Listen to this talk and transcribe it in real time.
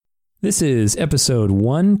This is episode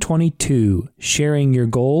 122, Sharing Your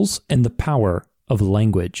Goals and the Power of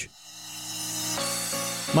Language.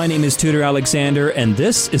 My name is Tudor Alexander, and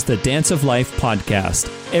this is the Dance of Life podcast.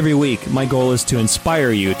 Every week, my goal is to inspire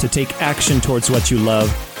you to take action towards what you love,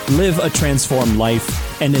 live a transformed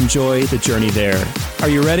life, and enjoy the journey there. Are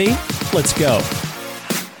you ready? Let's go.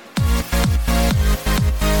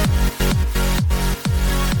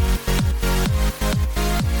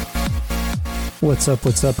 What's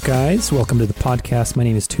up, guys? Welcome to the podcast. My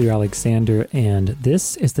name is Tudor Alexander, and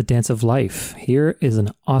this is the Dance of Life. Here is an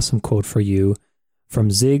awesome quote for you from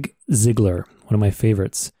Zig Ziglar, one of my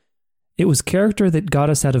favorites. It was character that got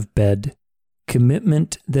us out of bed,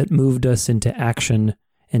 commitment that moved us into action,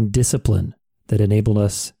 and discipline that enabled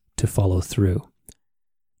us to follow through.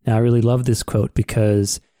 Now, I really love this quote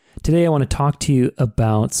because today I want to talk to you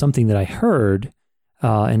about something that I heard,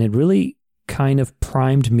 and it really kind of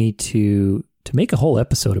primed me to make a whole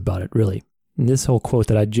episode about it, really. And this whole quote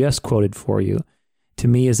that I just quoted for you, to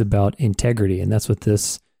me, is about integrity, and that's what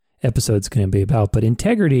this episode's going to be about. But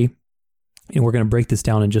integrity, and we're going to break this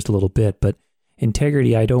down in just a little bit, but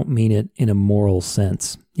integrity, I don't mean it in a moral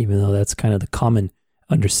sense, even though that's kind of the common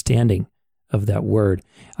understanding of that word.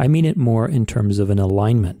 I mean it more in terms of an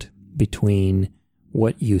alignment between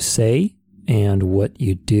what you say and what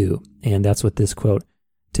you do. And that's what this quote,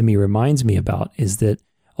 to me, reminds me about, is that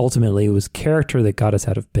ultimately, it was character that got us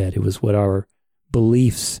out of bed. It was what our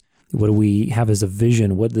beliefs, what do we have as a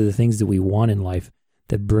vision, what are the things that we want in life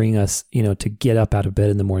that bring us, to get up out of bed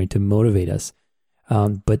in the morning, to motivate us.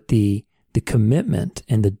 But the commitment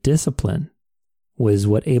and the discipline was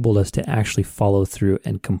what enabled us to actually follow through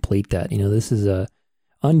and complete that. This is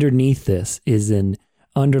underneath this is an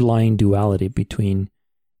underlying duality between,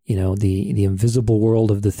 the invisible world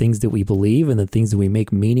of the things that we believe and the things that we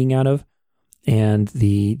make meaning out of, and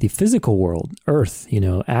the physical world, earth,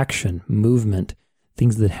 action, movement,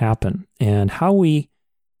 things that happen. And how we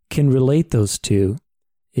can relate those two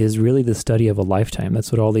is really the study of a lifetime.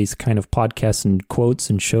 That's what all these kind of podcasts and quotes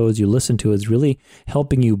and shows you listen to is really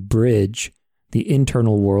helping you bridge the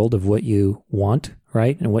internal world of what you want,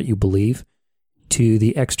 right, and what you believe, to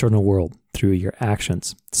the external world through your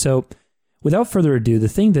actions. So without further ado, the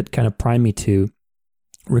thing that kind of primed me to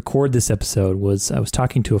record this episode was I was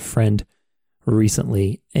talking to a friend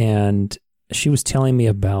recently, and she was telling me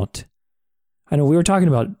about, we were talking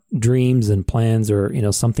about dreams and plans or,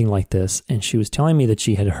 something like this. And she was telling me that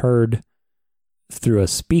she had heard through a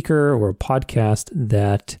speaker or a podcast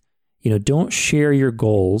that, don't share your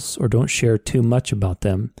goals or don't share too much about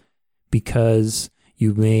them because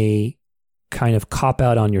you may kind of cop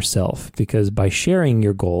out on yourself, because by sharing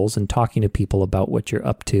your goals and talking to people about what you're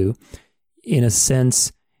up to, in a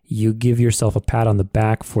sense, you give yourself a pat on the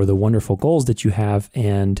back for the wonderful goals that you have,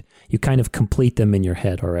 and you kind of complete them in your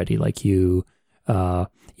head already. Like you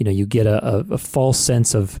get a false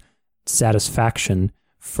sense of satisfaction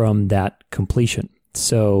from that completion,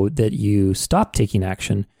 so that you stop taking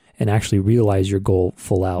action and actually realize your goal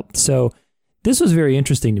full out. So this was very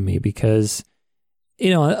interesting to me because,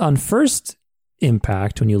 on first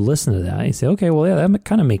impact, when you listen to that, you say, okay, well, yeah, that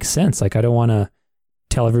kind of makes sense. Like, I don't want to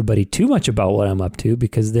tell everybody too much about what I'm up to,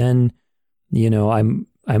 because then,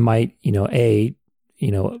 I might,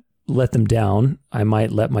 let them down. I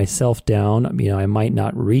might let myself down. I might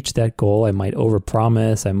not reach that goal. I might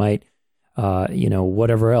overpromise. I might,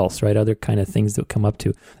 whatever else, right? Other kind of things that come up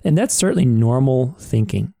to. And that's certainly normal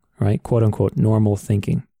thinking, right? Quote unquote, normal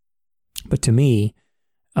thinking. But to me,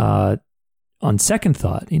 on second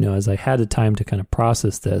thought, as I had the time to kind of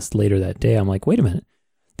process this later that day, I'm like, wait a minute.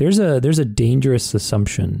 There's a dangerous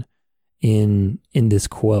assumption in this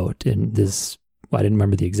quote, in this, I didn't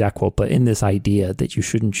remember the exact quote, but in this idea that you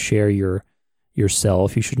shouldn't share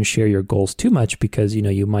yourself, you shouldn't share your goals too much because,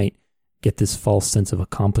 you might get this false sense of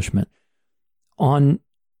accomplishment. On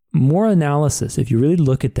more analysis, if you really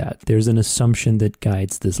look at that, there's an assumption that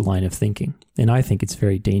guides this line of thinking. And I think it's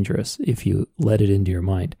very dangerous if you let it into your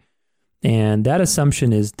mind. And that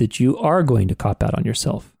assumption is that you are going to cop out on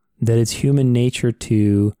yourself, that it's human nature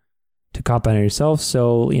to cop out on yourself.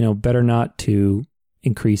 So, better not to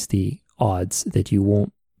increase the odds that you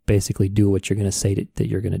won't basically do what you're going to say that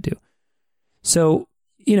you're going to do. So,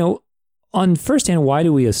 on first hand, why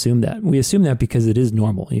do we assume that? We assume that because it is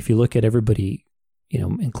normal. If you look at everybody,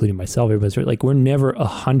 including myself, everybody's like, we're never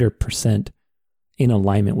 100% in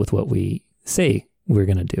alignment with what we say we're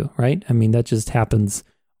going to do, right? That just happens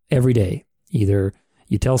every day. Either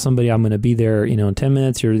you tell somebody I'm going to be there, in 10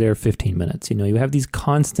 minutes, you're there 15 minutes. You have these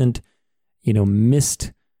constant,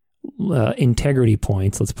 missed integrity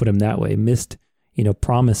points, let's put them that way, missed,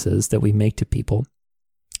 promises that we make to people.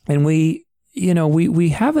 And we, we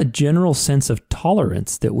have a general sense of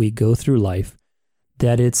tolerance that we go through life,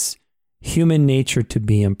 that it's human nature to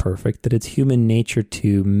be imperfect, that it's human nature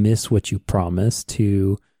to miss what you promised,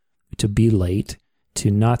 to be late, to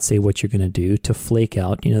not say what you're going to do, to flake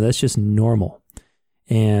out. That's just normal.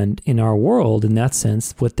 And in our world, in that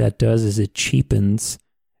sense, what that does is it cheapens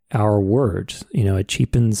our words. It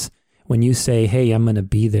cheapens when you say, hey, I'm going to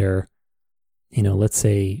be there. Let's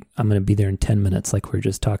say I'm going to be there in 10 minutes, like we were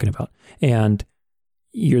just talking about, and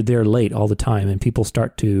you're there late all the time, and people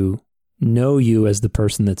start to know you as the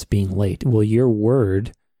person that's being late. Well, your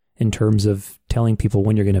word in terms of telling people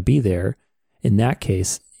when you're going to be there, in that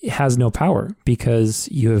case, it has no power because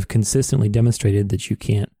you have consistently demonstrated that you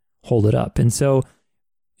can't hold it up. And so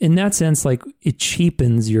in that sense, like, it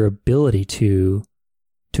cheapens your ability to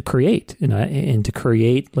create and to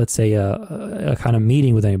create, let's say, a kind of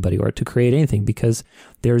meeting with anybody, or to create anything, because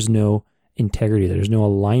there's no integrity. There's no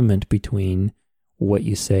alignment between what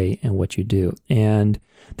you say and what you do. And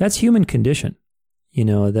that's human condition.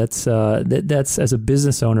 That's as a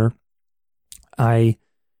business owner, I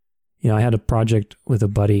had a project with a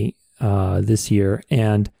buddy this year,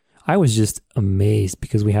 and I was just amazed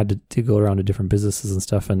because we had to go around to different businesses and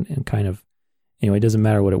stuff, and kind of, it doesn't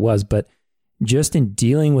matter what it was, but just in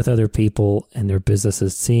dealing with other people and their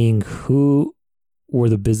businesses, seeing who were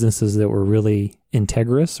the businesses that were really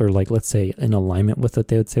integrous, or, like, let's say, in alignment with what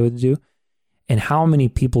they would say what to do, and how many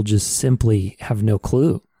people just simply have no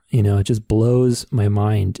clue. It just blows my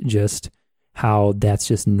mind just how that's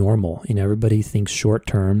just normal. Everybody thinks short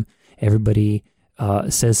term. Everybody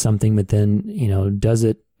says something, but then, does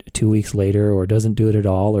it 2 weeks later, or doesn't do it at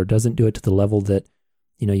all, or doesn't do it to the level that,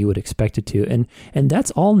 you would expect it to. And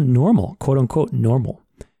that's all normal, quote unquote, normal.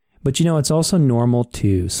 But, it's also normal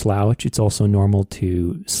to slouch. It's also normal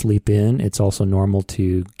to sleep in. It's also normal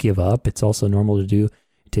to give up. It's also normal to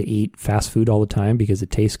eat fast food all the time because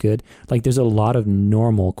it tastes good. Like, there's a lot of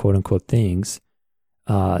normal, quote unquote, things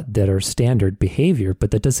that are standard behavior,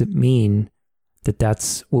 but that doesn't mean that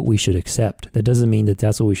that's what we should accept. That doesn't mean that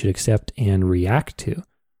that's what we should accept and react to.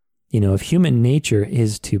 If human nature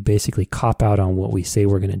is to basically cop out on what we say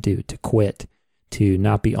we're going to do, to quit, to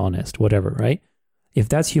not be honest, whatever, right? If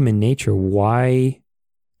that's human nature, why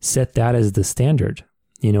set that as the standard?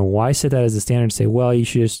 Why set that as the standard and say, well, you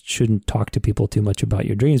shouldn't talk to people too much about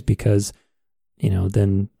your dreams because,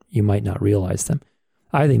 then you might not realize them.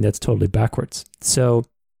 I think that's totally backwards. So,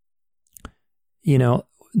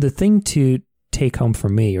 the thing to take home for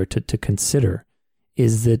me, or to consider,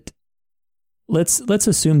 is that let's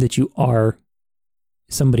assume that you are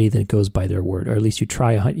somebody that goes by their word, or at least you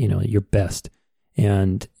try, your best.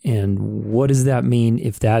 And what does that mean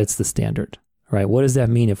if that is the standard, right? What does that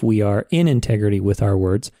mean if we are in integrity with our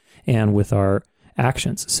words and with our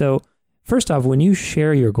actions? So first off, when you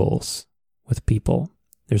share your goals with people,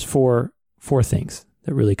 there's four things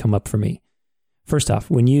that really come up for me. First off,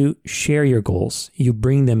 when you share your goals, you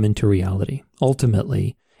bring them into reality.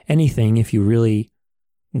 Ultimately, anything, if you really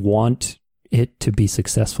want it to be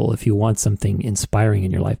successful, if you want something inspiring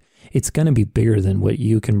in your life, it's going to be bigger than what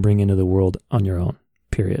you can bring into the world on your own,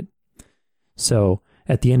 period. So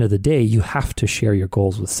at the end of the day, you have to share your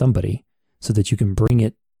goals with somebody so that you can bring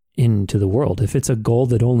it into the world. If it's a goal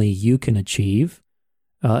that only you can achieve,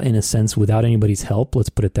 in a sense, without anybody's help, let's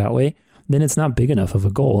put it that way, then it's not big enough of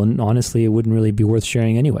a goal. And honestly, it wouldn't really be worth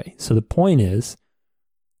sharing anyway. So the point is,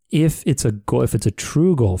 if it's a goal, if it's a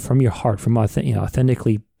true goal from your heart, from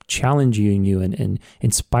authentically challenging you and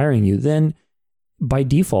inspiring you, then by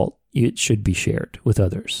default, it should be shared with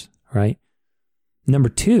others, right? Number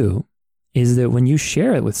two is that when you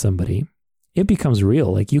share it with somebody, it becomes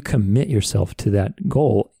real. Like, you commit yourself to that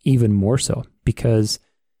goal even more so, because,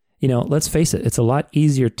 let's face it, it's a lot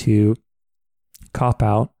easier to cop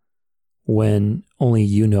out when only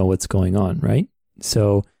you know what's going on, right?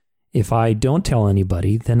 So if I don't tell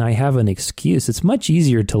anybody, then I have an excuse. It's much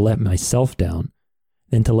easier to let myself down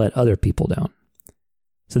than to let other people down.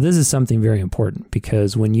 So this is something very important,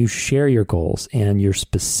 because when you share your goals and you're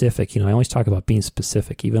specific, I always talk about being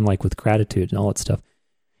specific, even like with gratitude and all that stuff.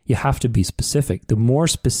 You have to be specific. The more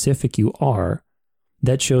specific you are,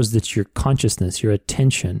 that shows that your consciousness, your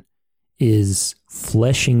attention is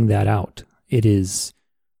fleshing that out. It is,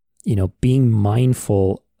 being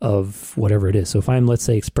mindful of whatever it is. So if I'm, let's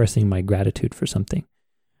say, expressing my gratitude for something,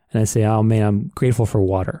 and I say, oh man, I'm grateful for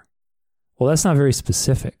water. Well, that's not very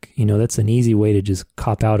specific. That's an easy way to just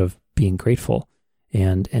cop out of being grateful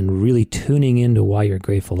and really tuning into why you're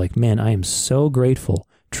grateful. Like, man, I am so grateful,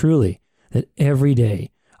 truly, that every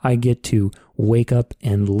day I get to wake up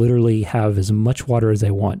and literally have as much water as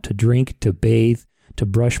I want to drink, to bathe, to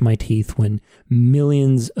brush my teeth when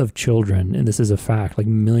millions of children, and this is a fact, like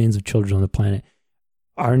millions of children on the planet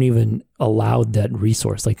aren't even allowed that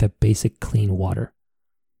resource, like that basic clean water,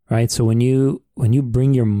 right? So when you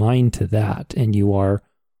bring your mind to that and you are,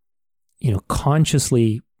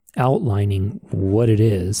 consciously outlining what it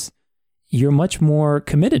is, you're much more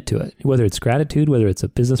committed to it, whether it's gratitude, whether it's a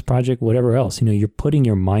business project, whatever else, you're putting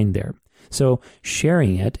your mind there. So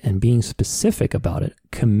sharing it and being specific about it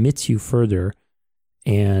commits you further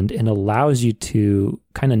and allows you to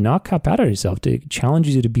kind of knock up out of yourself, to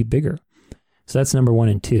challenges you to be bigger. So that's number 1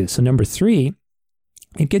 and 2. So number 3,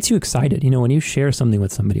 it gets you excited. When you share something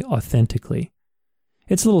with somebody authentically,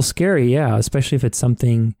 it's a little scary, yeah, especially if it's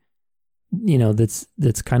something,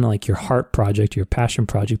 that's kind of like your heart project, your passion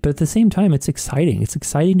project. But at the same time, it's exciting. It's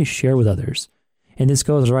exciting to share with others. And this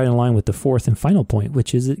goes right in line with the 4th and final point,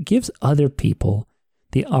 which is it gives other people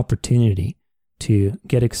the opportunity to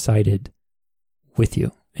get excited with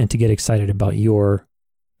you and to get excited about your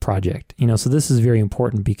project. So this is very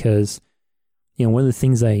important because, one of the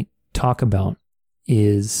things I talk about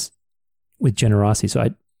is with generosity. So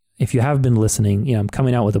if you have been listening, I'm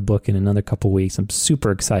coming out with a book in another couple of weeks. I'm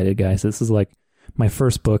super excited, guys. This is like my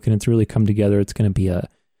first book and it's really come together. It's going to be a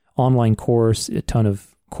online course, a ton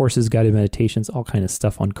of courses, guided meditations, all kind of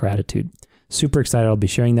stuff on gratitude. Super excited. I'll be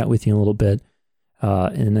sharing that with you in a little bit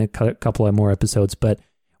in a couple of more episodes. But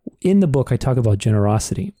in the book, I talk about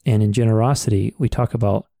generosity. And in generosity, we talk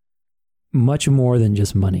about much more than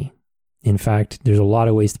just money. In fact, there's a lot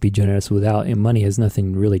of ways to be generous without, and money has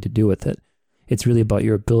nothing really to do with it. It's really about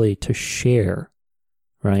your ability to share,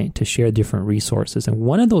 right? To share different resources. And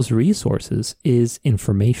one of those resources is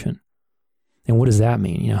information. And what does that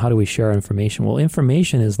mean? How do we share our information? Well,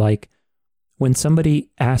 information is like when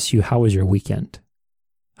somebody asks you, how was your weekend?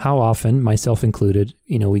 How often, myself included,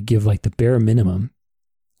 we give like the bare minimum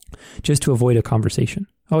just to avoid a conversation.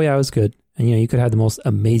 Oh yeah, it was good. And you could have the most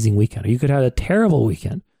amazing weekend, or you could have a terrible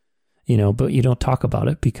weekend, but you don't talk about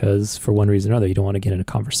it because for one reason or another, you don't want to get in a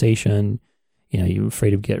conversation. You're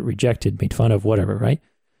afraid of get rejected, made fun of, whatever, right?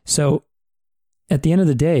 So at the end of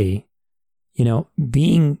the day,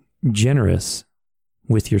 being generous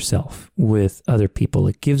with yourself, with other people,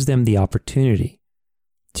 it gives them the opportunity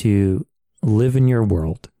to live in your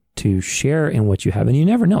world, to share in what you have. And you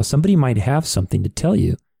never know, somebody might have something to tell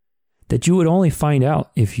you that you would only find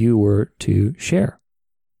out if you were to share.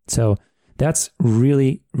 So that's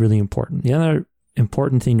really, really important. The other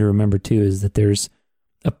important thing to remember too is that there's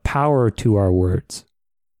a power to our words.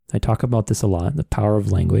 I talk about this a lot, the power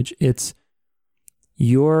of language. It's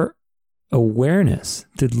your awareness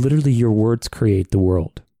that literally your words create the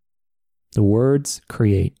world. The words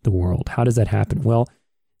create the world. How does that happen? Well,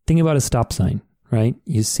 think about a stop sign, right?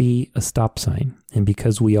 You see a stop sign, and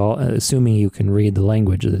because we all, assuming you can read the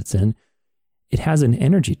language that it's in, it has an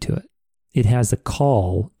energy to it. It has a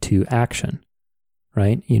call to action,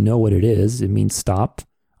 right? You know what it is. It means stop.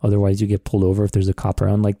 Otherwise, you get pulled over if there's a cop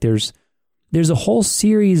around. Like there's a whole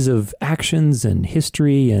series of actions and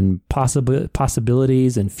history and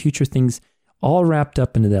possibilities and future things all wrapped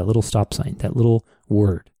up into that little stop sign, that little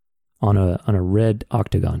word on a red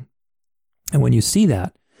octagon. And when you see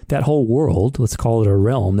that whole world, let's call it a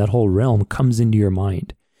realm, that whole realm comes into your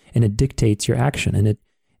mind and it dictates your action. And it,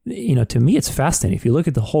 to me, it's fascinating. If you look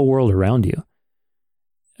at the whole world around you,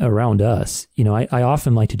 around us, I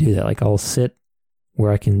often like to do that. Like I'll sit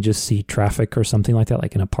where I can just see traffic or something like that,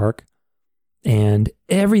 like in a park. And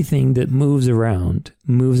everything that moves around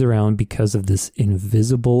because of this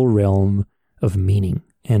invisible realm of meaning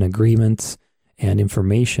and agreements and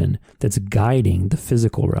information that's guiding the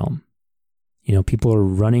physical realm. People are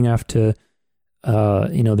running after,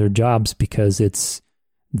 their jobs because it's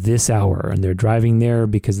this hour, and they're driving there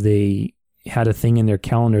because they had a thing in their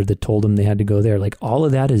calendar that told them they had to go there. Like all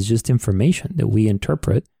of that is just information that we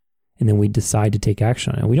interpret, and then we decide to take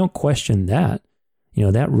action on it. And we don't question that.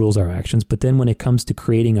 That rules our actions. But then when it comes to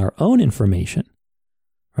creating our own information,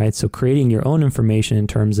 right? So creating your own information in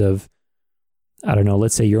terms of,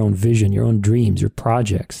 let's say your own vision, your own dreams, your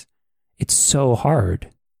projects, it's so hard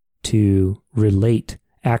to relate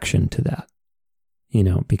action to that,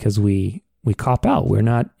 because we cop out. We're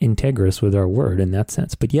not integrous with our word in that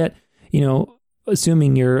sense. But yet,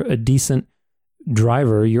 assuming you're a decent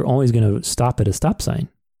driver, you're always going to stop at a stop sign,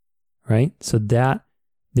 right? So that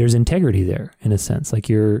there's integrity there in a sense, like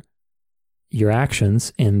your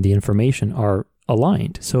actions and the information are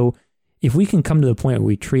aligned. So if we can come to the point where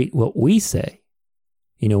we treat what we say,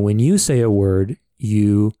 when you say a word,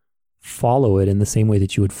 you follow it in the same way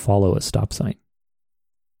that you would follow a stop sign,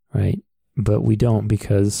 right? But we don't,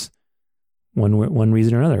 because one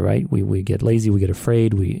reason or another, right? We get lazy, we get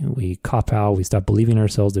afraid, we cop out, we stop believing in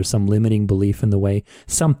ourselves. There's some limiting belief in the way,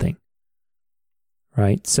 something,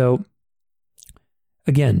 right? So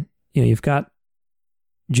again, you've got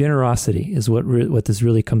generosity is what this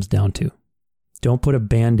really comes down to. Don't put a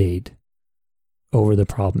Band-Aid over the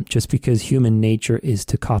problem. Just because human nature is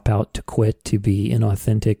to cop out, to quit, to be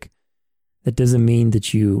inauthentic, that doesn't mean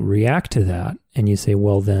that you react to that and you say,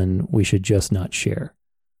 well, then we should just not share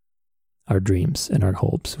our dreams and our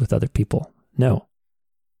hopes with other people. No.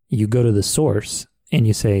 You go to the source and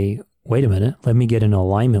you say, wait a minute, let me get in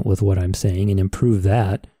alignment with what I'm saying and improve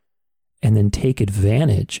that, and then take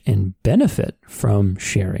advantage and benefit from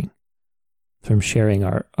sharing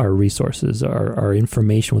our resources, our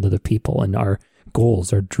information with other people, and our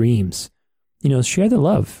goals, our dreams. Share the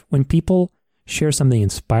love. When people share something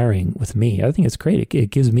inspiring with me, I think it's great.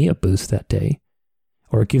 It gives me a boost that day,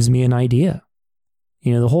 or it gives me an idea.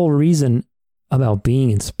 The whole reason about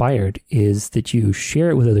being inspired is that you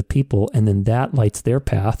share it with other people, and then that lights their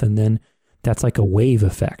path, and then that's like a wave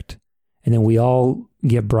effect. And then we all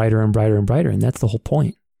get brighter and brighter and brighter, and that's the whole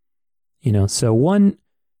point. So one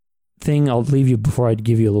thing I'll leave you before I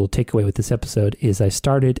give you a little takeaway with this episode is I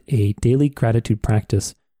started a daily gratitude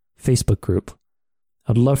practice Facebook group.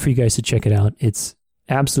 I'd love for you guys to check it out. It's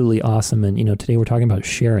absolutely awesome. And, today we're talking about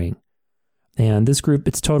sharing. And this group,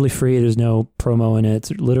 it's totally free. There's no promo in it.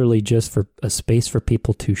 It's literally just for a space for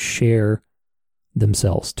people to share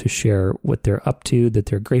themselves, to share what they're up to, that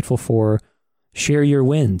they're grateful for. Share your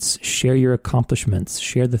wins, share your accomplishments,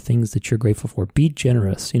 share the things that you're grateful for. Be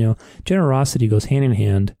generous. Generosity goes hand in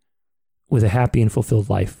hand with a happy and fulfilled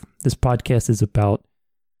life. This podcast is about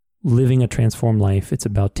living a transformed life. It's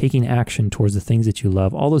about taking action towards the things that you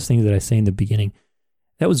love. All those things that I say in the beginning,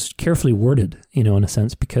 that was carefully worded, in a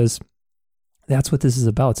sense, because that's what this is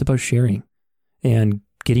about. It's about sharing and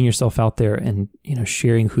getting yourself out there and,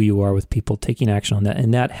 sharing who you are with people, taking action on that.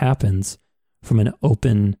 And that happens from an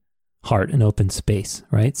open heart, an open space,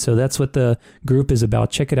 right? So that's what the group is about.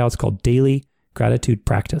 Check it out. It's called Daily Gratitude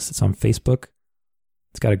Practice. It's on Facebook.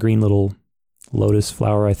 It's got a green little lotus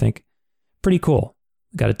flower, I think. Pretty cool.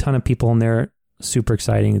 Got a ton of people in there. Super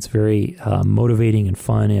exciting. It's very motivating and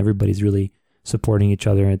fun. Everybody's really supporting each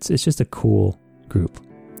other. It's just a cool group.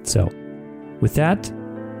 So with that,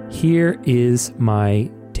 here is my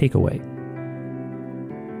takeaway.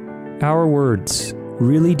 Our words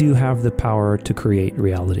really do have the power to create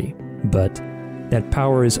reality, but that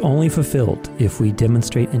power is only fulfilled if we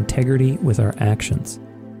demonstrate integrity with our actions.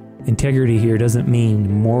 Integrity here doesn't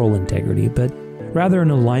mean moral integrity, but rather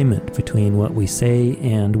an alignment between what we say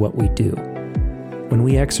and what we do. When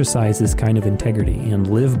we exercise this kind of integrity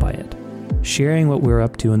and live by it, sharing what we're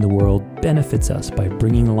up to in the world benefits us by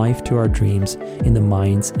bringing life to our dreams in the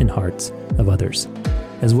minds and hearts of others,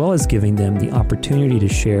 as well as giving them the opportunity to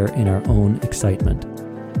share in our own excitement.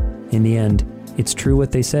 In the end, it's true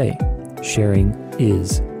what they say, sharing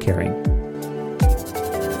is caring.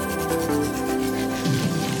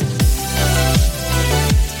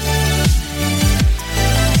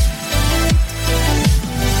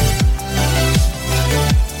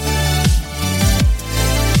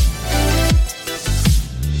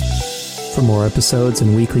 For more episodes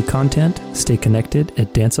and weekly content, stay connected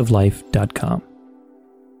at danceoflife.com.